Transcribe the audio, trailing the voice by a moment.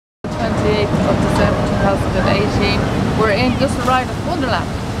2018. We're in just arrived at Funderland.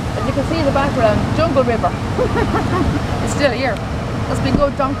 As you can see in the background, Jungle River. It's still here. There's been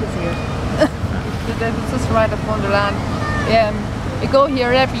good donkeys here. It's just arrived at Funderland. We go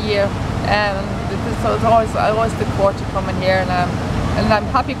here every year, so it's always, I always look forward to coming here. And I'm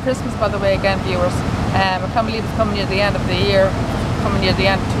happy Christmas, by the way, again, viewers. I can't believe it's coming near the end of the year, coming near the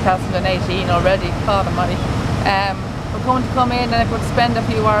end of 2018 already. God almighty. We're going to come in and we're going to spend a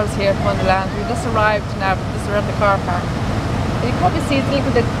few hours here at Funderland. We just arrived now, just around the car park. You can probably see it's a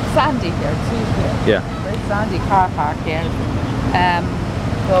little bit sandy here too. Yeah. Very sandy car park here.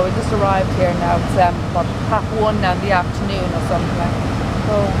 So we just arrived here now. It's about 1:30 now in the afternoon or something like that.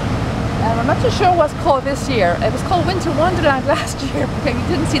 So I'm not too sure what's called this year. It was called Winter Wonderland last year. We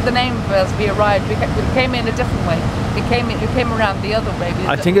didn't see the name of it as we arrived. We came in a different way. We came around the other way.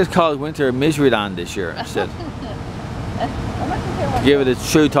 I think it's called Winter Miseryland this year instead. Give it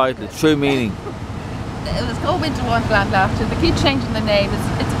its true title, its true meaning. It was called Winter Wonderland last year. They keep changing the name.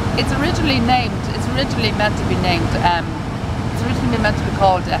 It's originally named. It's originally meant to be named. It's originally meant to be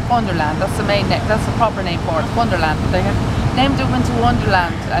called Funderland. That's the main name. That's the proper name for it, Funderland. But they have named it Winter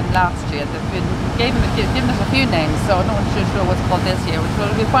Wonderland last year. They've been given it a few names, so I'm not sure what's called this year.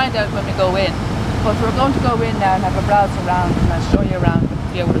 We'll find out when we go in. But we're going to go in now and have a browse around, and I'll show you around with the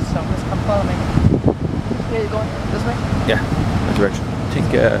viewers. So just come follow me. Where are you going? This way? Yeah, that direction. I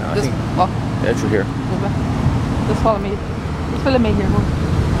think. What? Yeah, through here. Just follow me. Just follow me here.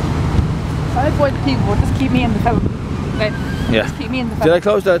 I avoid the people, but just keep me in the film. Okay? Yeah. Just keep me in the film. Did I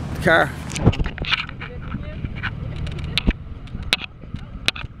close that car?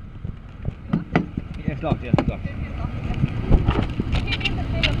 Yeah, it's locked. Yeah, it's locked.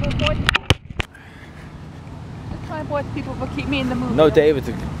 Just try and avoid the people, but keep me in the mood. No, David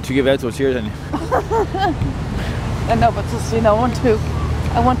to give out to us here, then. I know, but just I want to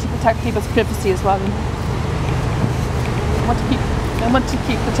protect people's privacy as well. I want to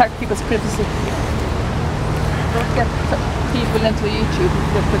protect people's privacy. Don't get people into YouTube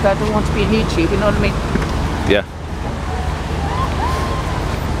because I don't want to be on YouTube. You know what I mean? Yeah.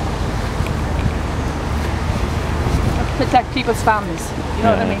 Protect people's families. You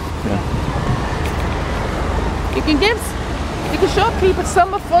know what I mean? Yeah. You can show people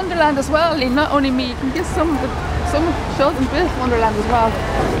some of Funderland as well. Not only me. You can give show them a bit of Funderland as well.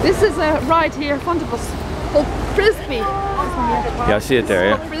 This is a ride here in front of us called Frisbee. Yeah, I see it there.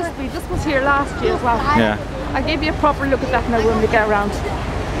 Yeah. Frisbee. This was here last year as well. Yeah. I gave you a proper look at that now when we get around.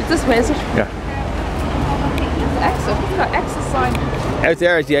 It's this way, is it? Yeah. Exit. It's got exit sign. Out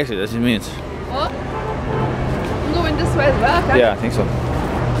there is the exit. That's what it means. What? I'm going this way as well. Can Yeah, I think so.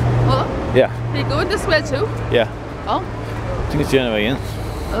 What? Yeah. Are you going this way too? Yeah. Oh. I think it's the only way in.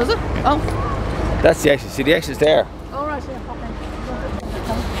 Oh, is it? Oh. That's the exit. See, the exit's there. All right. Yeah.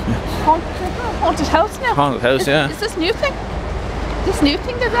 Haunted house now. Haunted house, yeah. Is this new thing? This new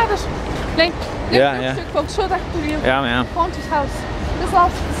thing they've added? Like, Yeah. folks, show that to you. Yeah, man. Haunted house. This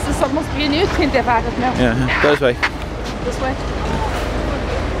must be a new thing they've added now. Yeah, go this way. This way.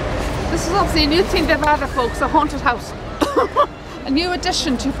 This is obviously a new thing they've added, folks. A haunted house. A new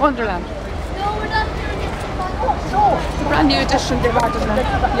addition to Funderland. No, we're not doing it. It's a brand new addition they've added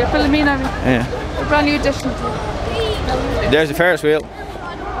now. You're feeling me now? Yeah. A brand new addition to. There's the Ferris wheel.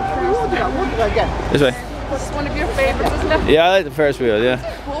 This way. This is one of your favourites, isn't it? Yeah, I like the Ferris wheel, yeah.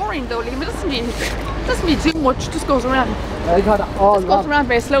 It's boring though, Liam. It doesn't need too much. It just goes around. I got all It just goes around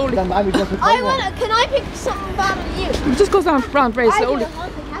very slowly. Can I pick something bad on you? It just goes around very slowly.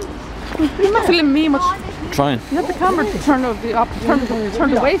 You're not filming me much. Trying. You have the camera turned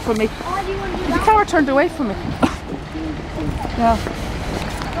away from me. The camera turned away from me. Yeah.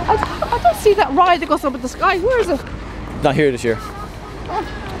 I don't see that ride that goes up in the sky. Where is it? Not here this year. I'm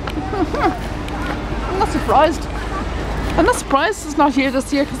not surprised. I'm not surprised it's not here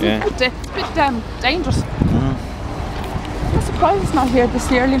this year because it's a bit dangerous. I'm not surprised it's not here this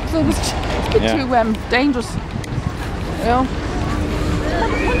year because it's a bit too dangerous. You know.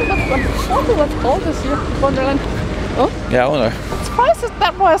 I wonder what's called this year, Funderland. Oh? Yeah, I wonder. I'm surprised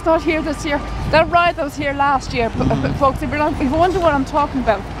that ride's not here this year. That ride that was here last year, folks, if you wonder what I'm talking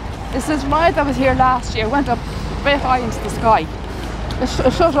about, it's this ride that was here last year, went up very high into the sky. It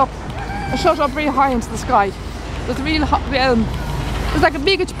shot up very high into the sky. It was real hot, it was like a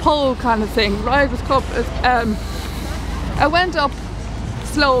big pole kind of thing. Ride was called, I went up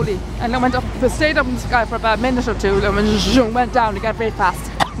slowly and I stayed up in the sky for about a minute or two and went down again very fast.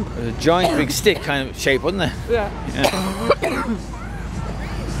 It was a giant big stick kind of shape, wasn't it? Yeah.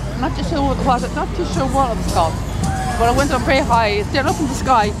 Not too sure what it was called. But I went up very high, stayed up in the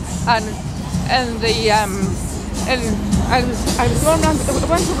sky and I was going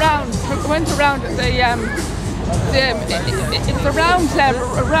around. I went around it was a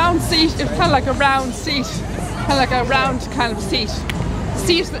round seat. It was kind of like a round seat, kind of like a round kind of seat.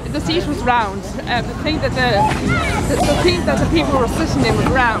 The seat was round. The thing that the people were sitting in was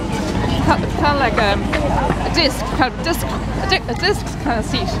round. Kind of like a disc kind of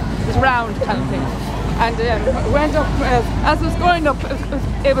seat. It was round kind of thing. And went up as I was going up.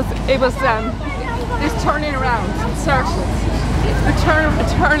 It was this turning around in circles. A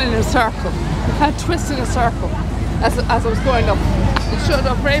turn in a circle. It kind of twisted in a circle as I was going up. It showed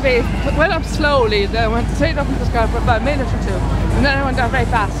up maybe, went up slowly, then went straight up into the sky for about a minute or two, and then I went down very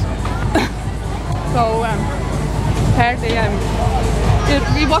fast. So apparently,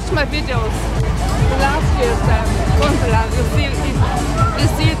 we watched my videos the last year's Funderland.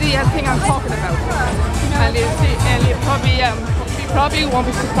 You'll see the thing I'm talking about, and you probably won't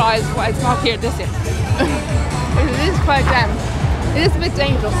be surprised why it's not here this year. It is quite it is a bit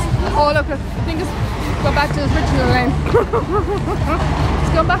dangerous. Oh look, I think it's go back to its original name.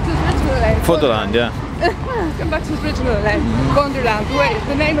 It's gone back to its original name. Funderland, yeah. It's gone back to its original name. Funderland. Wait,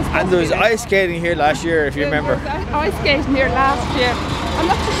 the name is. And there was ice skating here last year, if you remember. There was ice skating here last year. I'm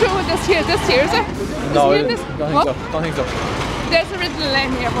not too sure what this year is it? No, don't think so. There's the original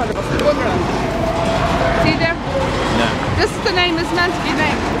name here for the Funderland. See there? No. This is the name is meant to be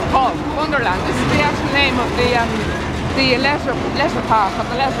named. It's called Funderland. This is the actual name of the leisure park, or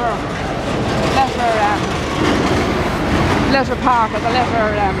the leisure park, or the leisure.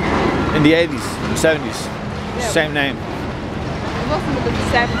 In the 80s, 70s, Yeah. same name. It wasn't in the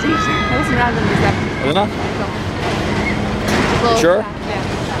 70s. It wasn't around in the 70s. Was it not? But, Sure? Yeah.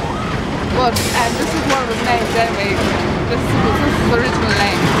 But this is what it was named anyway. This is the original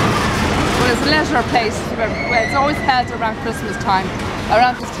name. But it's a leisure place where it's always held around Christmas time,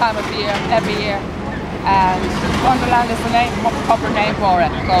 around this time of the year, every year. And Funderland is the proper name for it.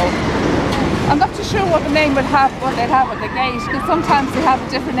 So I'm not too sure what the name would have, what they'd have at the gate, because sometimes they have a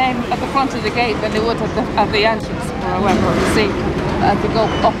different name at the front of the gate than they would at the entrance, or wherever you see, as they go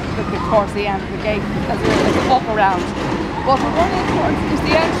up towards the end of the gate, as it's up around. But what's really important is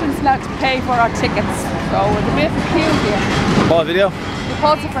the entrance now to pay for our tickets. So there's a bit of a queue here. Ball video? You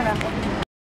pause it for now.